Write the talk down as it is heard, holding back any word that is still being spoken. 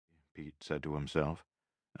Pete said to himself.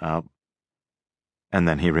 And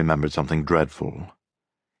then he remembered something dreadful.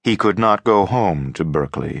 He could not go home to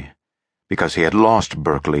Berkeley, because he had lost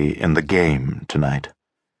Berkeley in the game tonight.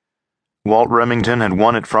 Walt Remington had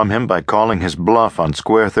won it from him by calling his bluff on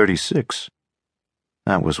square 36.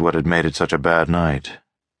 That was what had made it such a bad night.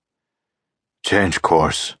 "Change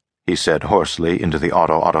course," he said hoarsely into the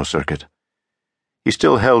auto circuit. He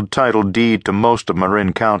still held title deed to most of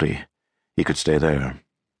Marin County. He could stay there.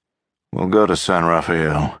 "We'll go to San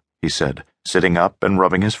Rafael," he said, sitting up and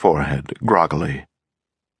rubbing his forehead groggily.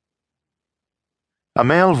 A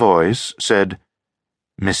male voice said,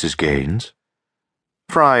 "Mrs. Gaines?"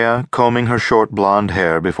 Freya, combing her short blonde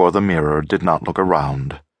hair before the mirror, did not look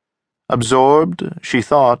around. Absorbed, she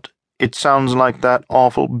thought, "It sounds like that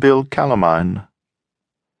awful Bill Calamine."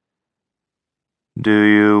 "Do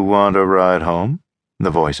you want a ride home?"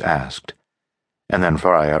 the voice asked, and then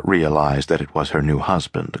Freya realized that it was her new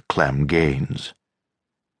husband, Clem Gaines.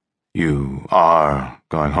 "You are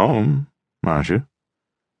going home, aren't you?"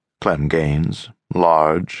 Clem Gaines,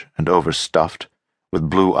 large and overstuffed, with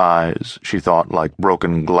blue eyes she thought like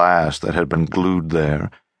broken glass that had been glued there,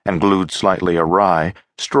 and glued slightly awry,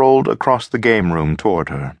 strolled across the game room toward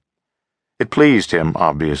her. It pleased him,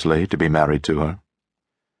 obviously, to be married to her.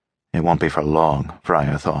 It won't be for long,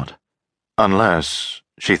 Freya thought. Unless,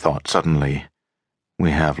 she thought suddenly,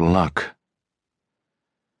 we have luck.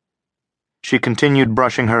 She continued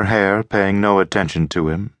brushing her hair, paying no attention to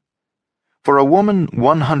him. For a woman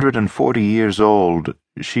 140 years old,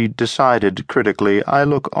 she decided critically, "I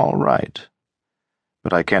look all right.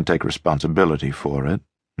 But I can't take responsibility for it.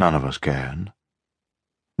 None of us can."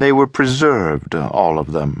 They were preserved, all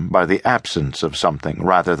of them, by the absence of something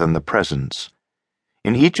rather than the presence.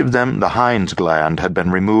 In each of them the Heinz gland had been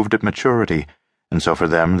removed at maturity, and so for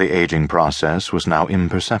them the aging process was now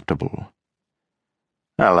imperceptible.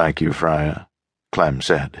 "I like you, Freya," Clem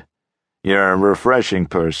said. "You're a refreshing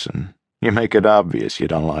person. You make it obvious you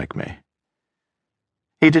don't like me."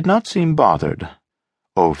 He did not seem bothered.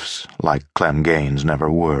 Oafs like Clem Gaines never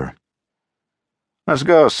were. "Let's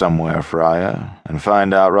go somewhere, Freya, and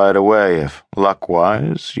find out right away if,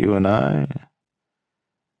 luck-wise, you and I—"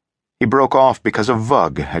 He broke off because a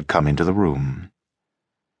Vug had come into the room.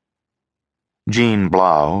 Jean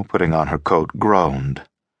Blau, putting on her coat, groaned.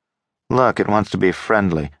 "Look, it wants to be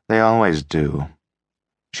friendly. They always do."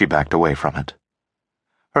 She backed away from it.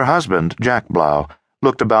 Her husband, Jack Blau,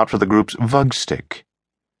 looked about for the group's Vug stick.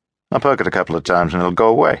 "I'll poke it a couple of times and it'll go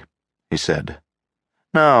away," he said.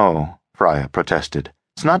 "No," Freya protested.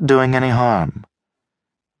 "It's not doing any harm."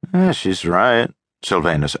 She's right,"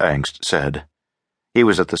 Sylvanus Angst said. He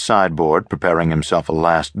was at the sideboard preparing himself a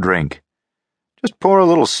last drink. "Just pour a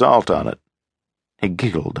little salt on it." He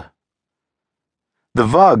giggled. The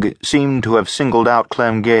Vug seemed to have singled out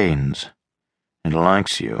Clem Gaines. "It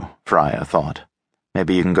likes you," Freya thought.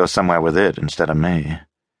 "Maybe you can go somewhere with it instead of me."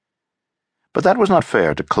 But that was not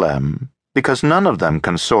fair to Clem, because none of them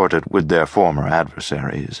consorted with their former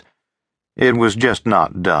adversaries. It was just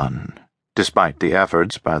not done, despite the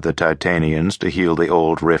efforts by the Titanians to heal the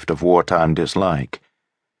old rift of wartime dislike.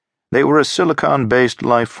 They were a silicon-based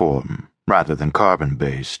life form, rather than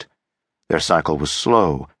carbon-based. Their cycle was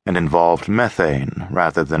slow and involved methane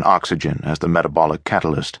rather than oxygen as the metabolic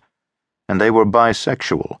catalyst, and they were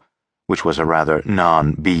bisexual, which was a rather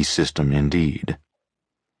non-B system indeed.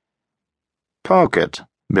 "Poke it,"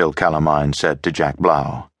 Bill Calamine said to Jack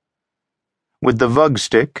Blau. With the Vug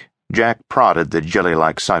stick, Jack prodded the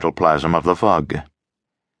jelly-like cytoplasm of the Vug.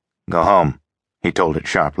 "Go home," he told it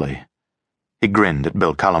sharply. He grinned at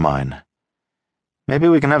Bill Calamine. "Maybe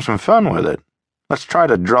we can have some fun with it. Let's try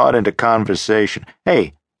to draw it into conversation.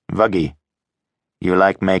 Hey, Vuggy, you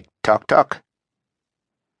like make talk-talk?"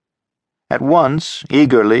 At once,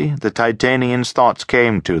 eagerly, the Titanians' thoughts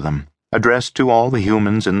came to them, addressed to all the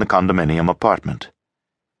humans in the condominium apartment.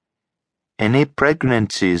 "Any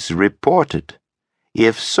pregnancies reported?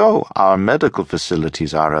 If so, our medical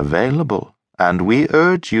facilities are available, and we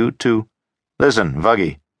urge you to—" "Listen,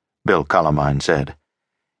 Vuggy," Bill Calamine said.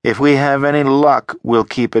 "If we have any luck,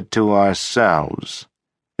 we'll keep it to ourselves.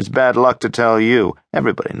 It's bad luck to tell you.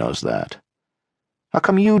 Everybody knows that. How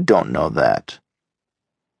come you don't know that?"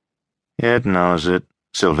 "It knows it,"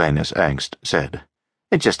 Sylvanus Angst said.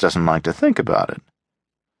 "It just doesn't like to think about it."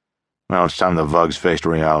 "Well, it's time the Vugs faced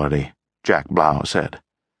reality," Jack Blau said.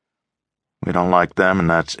 "We don't like them, and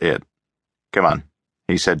that's it. Come on,"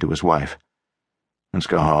 he said to his wife. "Let's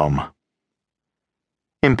go home."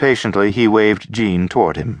 Impatiently, he waved Jean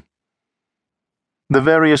toward him. The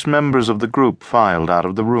various members of the group filed out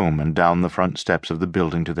of the room and down the front steps of the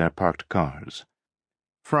building to their parked cars.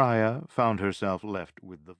 Freya found herself left with the